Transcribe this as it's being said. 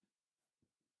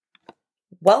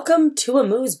Welcome to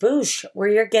Amuse Bouche, where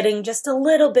you're getting just a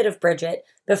little bit of Bridget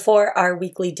before our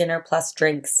weekly dinner plus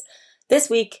drinks. This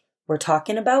week, we're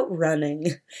talking about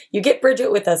running. You get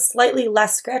Bridget with a slightly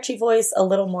less scratchy voice, a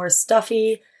little more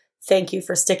stuffy. Thank you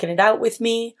for sticking it out with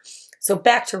me. So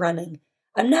back to running.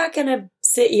 I'm not going to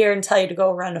sit here and tell you to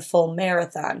go run a full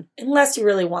marathon, unless you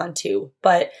really want to,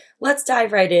 but let's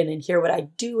dive right in and hear what I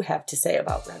do have to say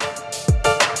about running.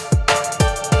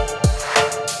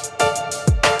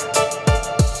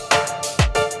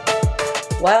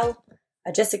 Well,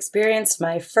 I just experienced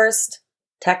my first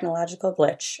technological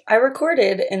glitch. I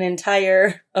recorded an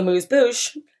entire Amuse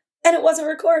Bouche, and it wasn't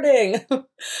recording.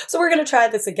 So we're going to try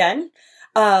this again.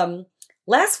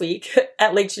 Last week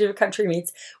at Lake Geneva Country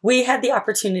Meets, we had the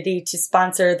opportunity to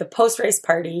sponsor the post-race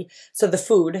party, so the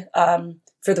food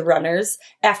for the runners,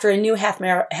 after a new half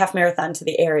marathon to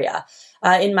the area.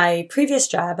 In my previous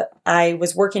job, I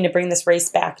was working to bring this race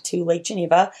back to Lake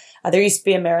Geneva. There used to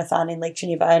be a marathon in Lake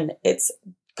Geneva, and it's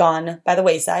gone by the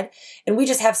wayside. And we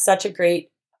just have such a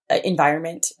great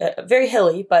environment, very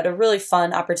hilly, but a really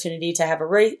fun opportunity to have a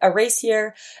race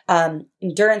here.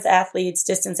 Endurance athletes,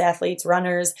 distance athletes,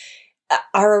 runners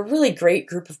are a really great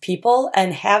group of people,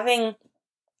 and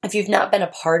if you've not been a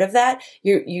part of that,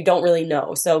 you don't really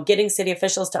know. So getting city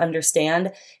officials to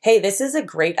understand, hey, this is a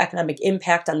great economic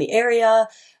impact on the area.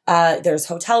 There's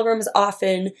hotel rooms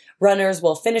often. Runners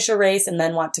will finish a race and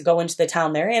then want to go into the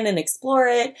town they're in and explore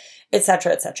it, et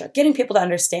cetera, et cetera. Getting people to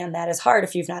understand that is hard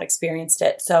if you've not experienced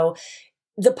it. So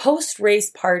the post-race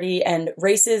party and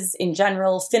races in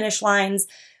general, finish lines,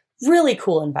 really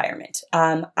cool environment.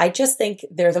 I just think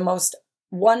they're the most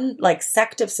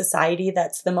sect of society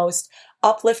that's the most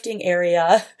uplifting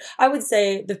area. I would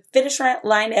say the finish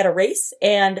line at a race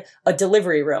and a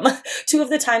delivery room. Two of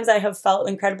the times I have felt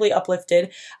incredibly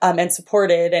uplifted and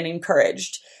supported and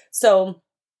encouraged. So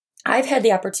I've had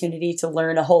the opportunity to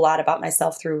learn a whole lot about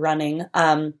myself through running.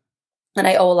 And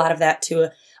I owe a lot of that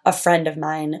to a friend of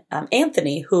mine,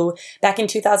 Anthony, who back in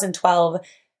 2012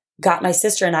 got my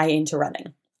sister and I into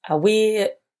running.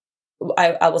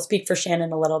 I will speak for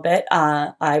Shannon a little bit.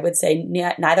 I would say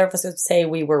neither of us would say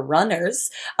we were runners.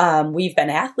 We've been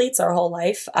athletes our whole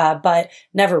life, but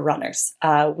never runners.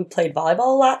 We played volleyball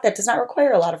a lot. That does not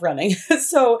require a lot of running.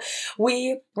 So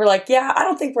we were like, yeah, I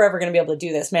don't think we're ever going to be able to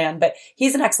do this, man. But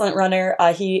he's an excellent runner.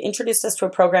 He introduced us to a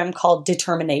program called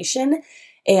Determination.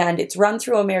 And it's run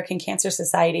through American Cancer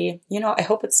Society. I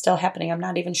hope it's still happening. I'm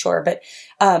not even sure. But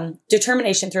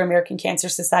Determination through American Cancer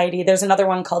Society. There's another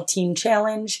one called Teen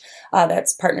Challenge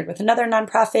that's partnered with another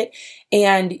nonprofit.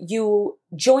 And you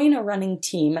join a running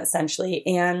team, essentially,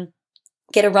 and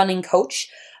get a running coach.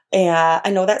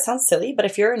 I know that sounds silly, but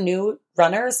if you're a new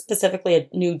runner, specifically a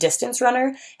new distance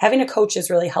runner, having a coach is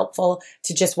really helpful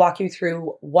to just walk you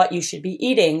through what you should be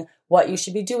eating, what you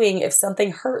should be doing. If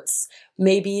something hurts,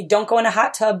 maybe don't go in a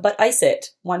hot tub, but ice it.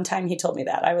 One time he told me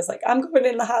that. I was like, I'm going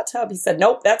in the hot tub. He said,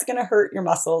 nope, that's going to hurt your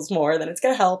muscles more than it's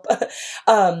going to help.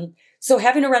 So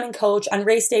having a running coach on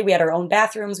race day, we had our own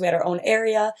bathrooms, we had our own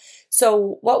area.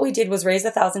 So what we did was raise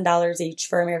 $1,000 each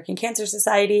for American Cancer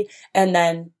Society. And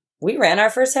then we ran our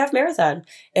first half marathon,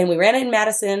 and we ran it in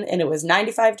Madison, and it was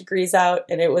 95 degrees out,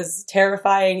 and it was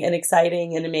terrifying and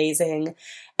exciting and amazing.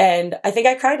 And I think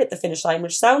I cried at the finish line,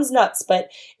 which sounds nuts, but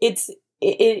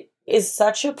it is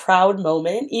such a proud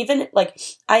moment. Even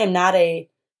I'm not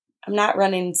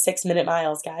running 6-minute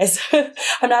miles, guys.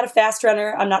 I'm not a fast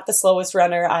runner. I'm not the slowest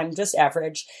runner. I'm just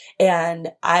average.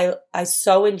 And I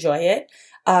so enjoy it.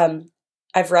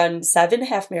 I've run 7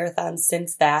 half marathons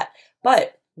since that,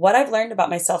 but what I've learned about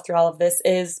myself through all of this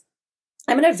is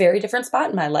I'm in a very different spot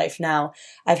in my life now.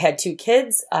 I've had 2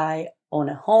 kids. I own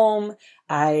a home.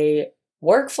 I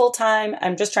work full time.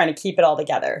 I'm just trying to keep it all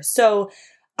together. So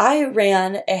I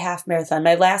ran a half marathon.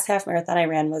 My last half marathon I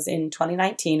ran was in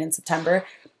 2019 in September.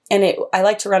 And I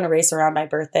like to run a race around my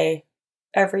birthday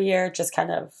every year. Just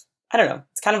kind of, I don't know.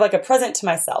 It's kind of like a present to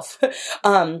myself.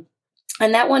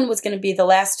 And that one was going to be the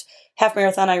last half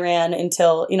marathon I ran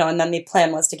until, and then the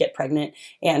plan was to get pregnant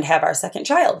and have our second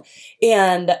child.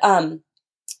 And I'm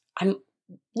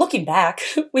looking back,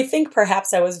 we think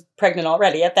perhaps I was pregnant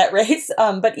already at that race.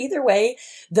 But either way,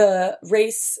 the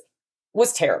race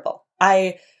was terrible.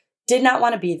 I did not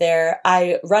want to be there.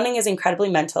 Running is incredibly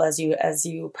mental, as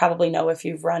you probably know if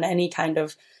you've run any kind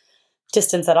of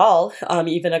distance at all,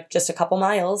 even just a couple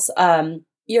miles.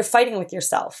 You're fighting with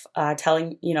yourself,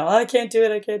 telling, oh, I can't do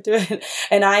it.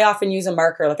 And I often use a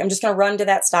marker, like I'm just going to run to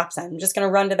that stop sign. I'm just going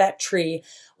to run to that tree.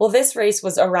 Well, this race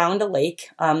was around a lake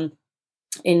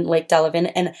in Lake Delavan,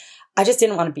 and I just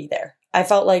didn't want to be there. I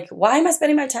felt like, why am I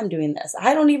spending my time doing this?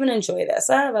 I don't even enjoy this.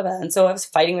 And so I was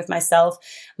fighting with myself.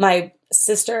 My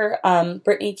sister,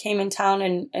 Brittany, came in town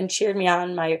and cheered me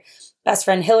on. My best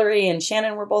friend Hillary and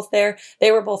Shannon were both there.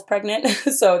 They were both pregnant,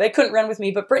 so they couldn't run with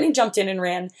me, but Brittany jumped in and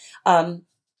ran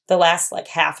the last like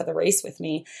half of the race with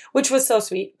me, which was so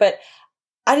sweet, but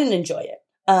I didn't enjoy it.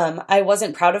 I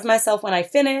wasn't proud of myself when I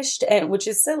finished, and which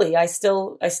is silly. I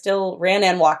still ran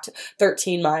and walked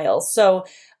 13 miles. So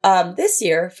this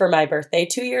year for my birthday,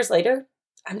 2 years later,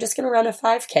 I'm just going to run a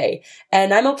 5K,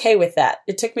 and I'm okay with that.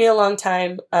 It took me a long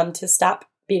time to stop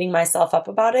beating myself up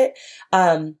about it.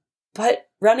 But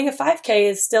running a 5K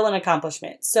is still an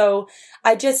accomplishment. So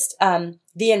I just,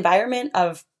 the environment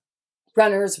of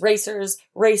runners, racers,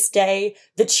 race day,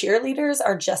 the cheerleaders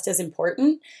are just as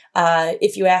important.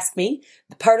 If you ask me,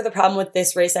 part of the problem with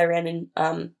this race I ran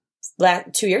in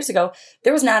 2 years ago,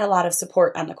 there was not a lot of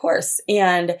support on the course.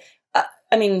 And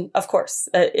I mean, of course,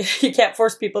 you can't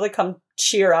force people to come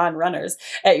cheer on runners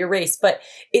at your race, but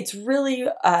it's really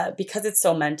because it's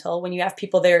so mental. When you have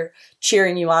people there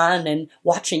cheering you on and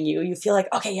watching you, you feel like,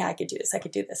 okay, yeah, I could do this. I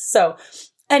could do this. So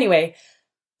anyway,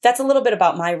 that's a little bit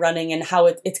about my running and how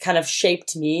it's kind of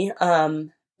shaped me.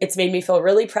 It's made me feel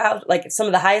really proud, like some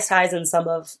of the highest highs and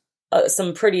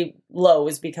some pretty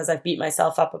lows because I've beat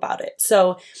myself up about it.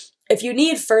 So if you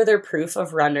need further proof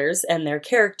of runners and their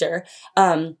character,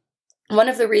 one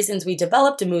of the reasons we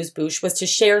developed Amuse-Bouche was to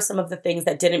share some of the things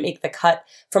that didn't make the cut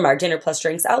from our Dinner Plus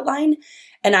Drinks outline.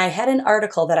 And I had an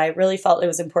article that I really felt it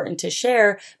was important to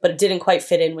share, but it didn't quite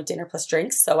fit in with Dinner Plus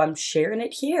Drinks, so I'm sharing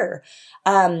it here.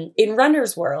 In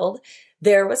Runner's World,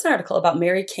 there was an article about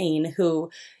Mary Kane, who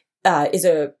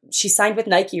she signed with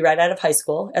Nike right out of high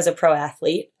school as a pro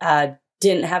athlete,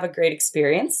 didn't have a great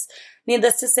experience,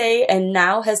 needless to say, and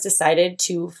now has decided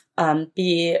to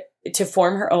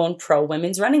form her own pro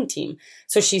women's running team.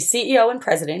 So she's CEO and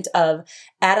president of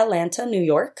Atalanta, New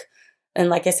York. And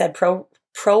like I said, pro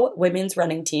women's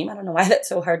running team. I don't know why that's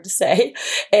so hard to say.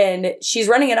 And she's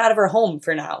running it out of her home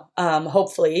for now.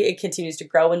 Hopefully it continues to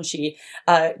grow and she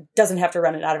doesn't have to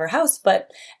run it out of her house.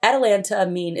 But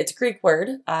Atalanta, it's a Greek word,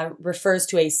 refers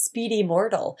to a speedy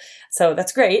mortal. So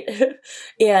that's great.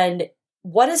 And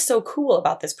what is so cool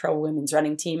about this pro women's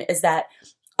running team is that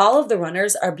all of the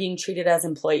runners are being treated as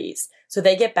employees. So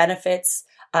they get benefits,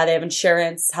 they have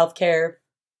insurance, healthcare.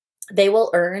 They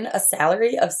will earn a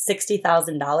salary of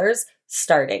 $60,000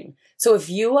 starting. So if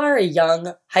you are a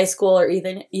young high school or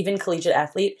even collegiate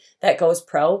athlete that goes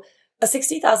pro, a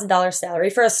 $60,000 salary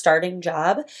for a starting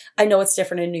job, I know it's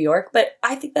different in New York, but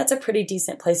I think that's a pretty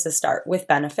decent place to start with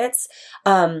benefits.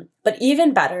 But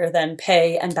even better than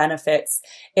pay and benefits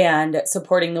and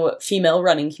supporting the female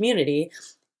running community,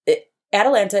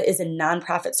 Atalanta is a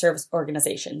nonprofit service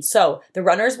organization. So the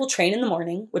runners will train in the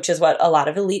morning, which is what a lot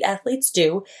of elite athletes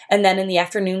do. And then in the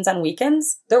afternoons on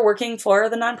weekends, they're working for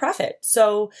the nonprofit.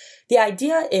 So the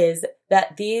idea is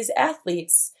that these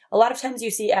athletes, a lot of times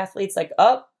you see athletes like,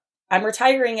 oh, I'm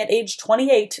retiring at age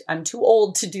 28. I'm too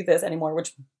old to do this anymore,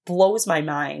 which blows my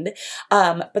mind.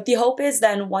 But the hope is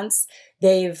then once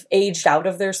they've aged out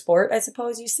of their sport, I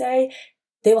suppose you say,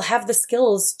 they will have the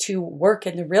skills to work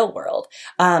in the real world.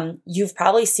 You've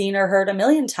probably seen or heard a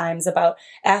million times about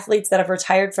athletes that have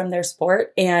retired from their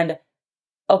sport and,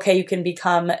 okay, you can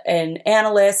become an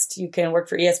analyst, you can work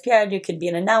for ESPN, you can be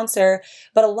an announcer.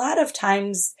 But a lot of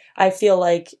times I feel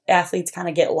like athletes kind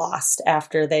of get lost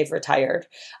after they've retired.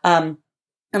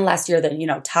 Unless you're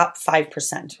the, top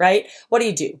 5%, right? What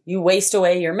do? You waste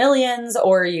away your millions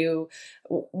or do you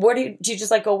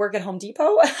just like go work at Home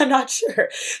Depot? I'm not sure.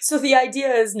 So the idea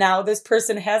is now this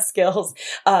person has skills.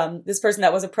 This person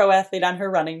that was a pro athlete on her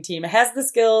running team has the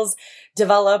skills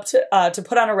developed to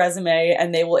put on a resume,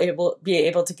 and they will be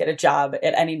able to get a job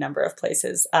at any number of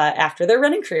places after their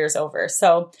running career is over.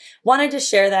 So wanted to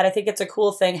share that. I think it's a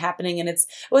cool thing happening, and it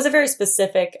was a very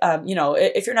specific,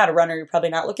 if you're not a runner, you're probably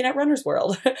not looking at Runner's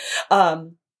World.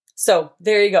 So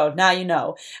there you go. Now you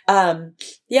know.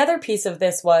 The other piece of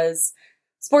this was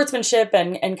sportsmanship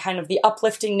and kind of the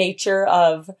uplifting nature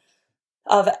of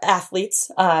athletes.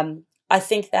 I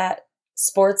think that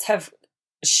sports have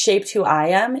shaped who I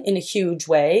am in a huge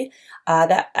way.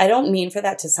 That I don't mean for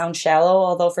that to sound shallow,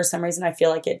 although for some reason I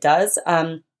feel like it does.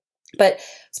 But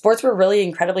sports were really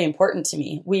incredibly important to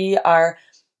me.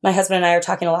 My husband and I are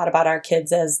talking a lot about our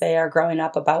kids as they are growing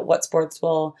up about what sports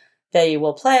they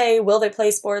will play. Will they play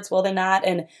sports? Will they not?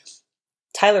 And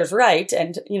Tyler's right.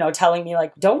 And, telling me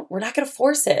like, we're not going to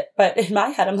force it. But in my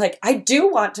head, I'm like, I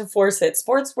do want to force it.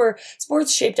 Sports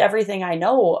shaped everything I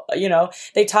know.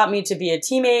 They taught me to be a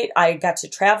teammate. I got to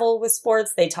travel with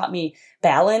sports. They taught me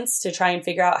balance to try and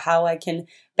figure out how I can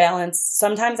balance.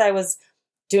 Sometimes I was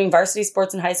doing varsity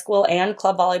sports in high school and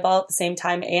club volleyball at the same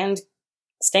time and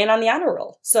staying on the honor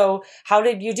roll. So how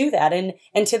did you do that?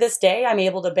 And to this day, I'm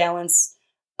able to balance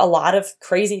a lot of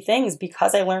crazy things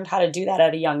because I learned how to do that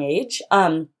at a young age.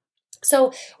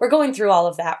 So we're going through all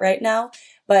of that right now,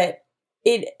 but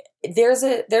there's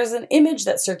an image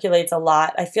that circulates a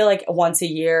lot. I feel like once a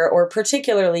year, or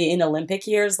particularly in Olympic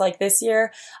years like this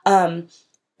year,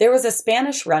 there was a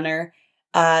Spanish runner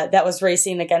that was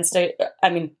racing against a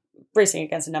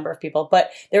number of people, but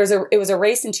it was a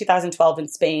race in 2012 in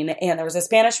Spain, and there was a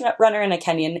Spanish runner and a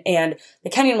Kenyan, and the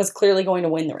Kenyan was clearly going to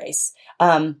win the race.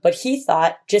 But he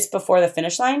thought just before the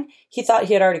finish line, he thought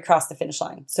he had already crossed the finish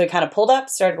line. So he kind of pulled up,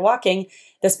 started walking.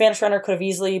 The Spanish runner could have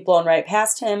easily blown right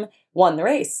past him, won the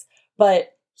race.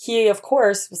 But he, of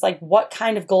course, was like, what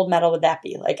kind of gold medal would that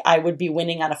be? Like, I would be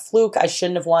winning on a fluke. I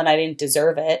shouldn't have won. I didn't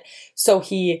deserve it. So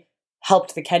he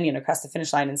helped the Kenyan across the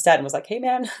finish line instead and was like, hey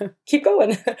man, keep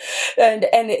going. and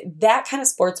that kind of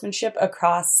sportsmanship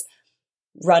across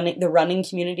the running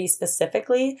community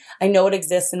specifically, I know it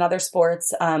exists in other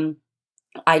sports.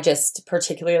 I just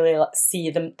particularly see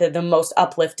the most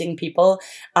uplifting people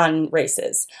on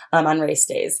races, on race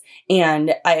days.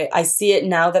 And I see it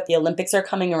now that the Olympics are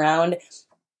coming around.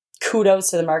 Kudos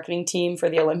to the marketing team for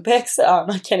the Olympics.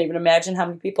 I can't even imagine how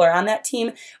many people are on that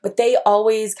team, but they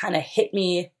always kind of hit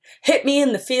me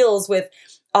in the feels with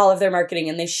all of their marketing,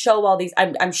 and they show all these.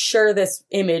 I'm sure this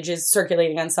image is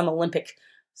circulating on some Olympic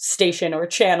station or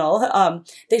channel.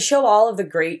 They show all of the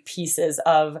great pieces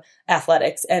of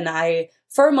athletics, and I,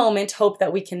 for a moment, hope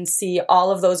that we can see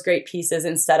all of those great pieces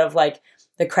instead of like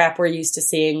the crap we're used to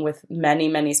seeing with many,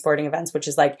 many sporting events, which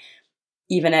is like,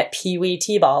 even at Pee Wee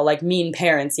T-ball, like mean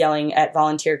parents yelling at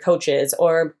volunteer coaches,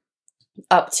 or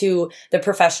up to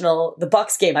the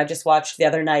Bucks game I just watched the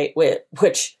other night,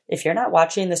 which if you're not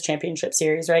watching this championship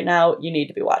series right now, you need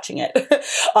to be watching it.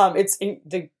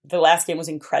 The last game was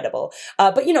incredible.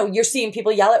 But you're seeing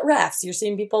people yell at refs, you're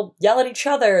seeing people yell at each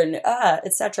other, and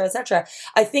et cetera, et cetera.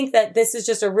 I think that this is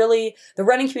just the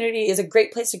running community is a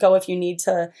great place to go if you need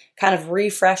to kind of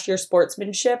refresh your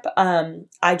sportsmanship.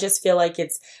 I just feel like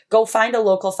it's go find a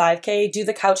local 5K, do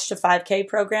the Couch to 5K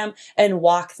program, and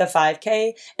walk the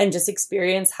 5K, and just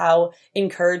experience how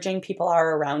encouraging people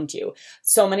are around you.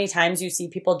 So many times you see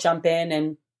people jump in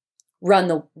and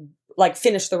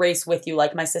finish the race with you,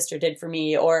 like my sister did for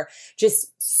me, or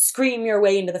just scream your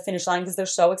way into the finish line because they're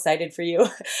so excited for you.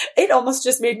 It almost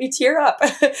just made me tear up.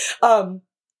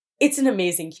 It's an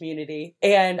amazing community,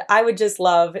 and I would just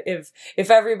love if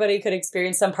everybody could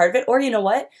experience some part of it. Or you know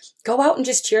what? Go out and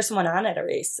just cheer someone on at a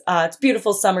race. It's a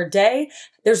beautiful summer day.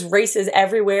 There's races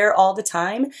everywhere all the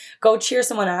time. Go cheer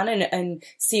someone on and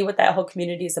see what that whole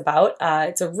community is about.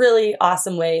 It's a really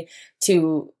awesome way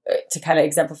to kind of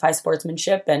exemplify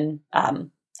sportsmanship and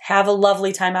have a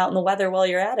lovely time out in the weather while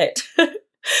you're at it.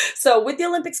 So with the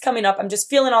Olympics coming up, I'm just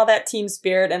feeling all that team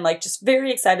spirit and like just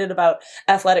very excited about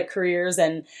athletic careers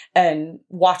and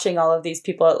watching all of these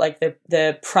people at like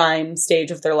the prime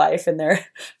stage of their life, and they're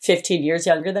 15 years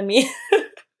younger than me.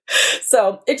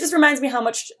 So it just reminds me how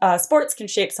much sports can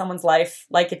shape someone's life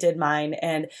like it did mine,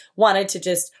 and wanted to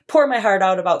just pour my heart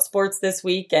out about sports this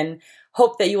week, and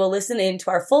hope that you will listen in to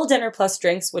our full Dinner Plus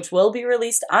Drinks, which will be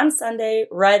released on Sunday,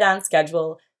 right on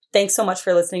schedule. Thanks so much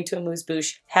for listening to Amuse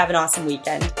Bouche. Have an awesome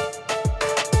weekend.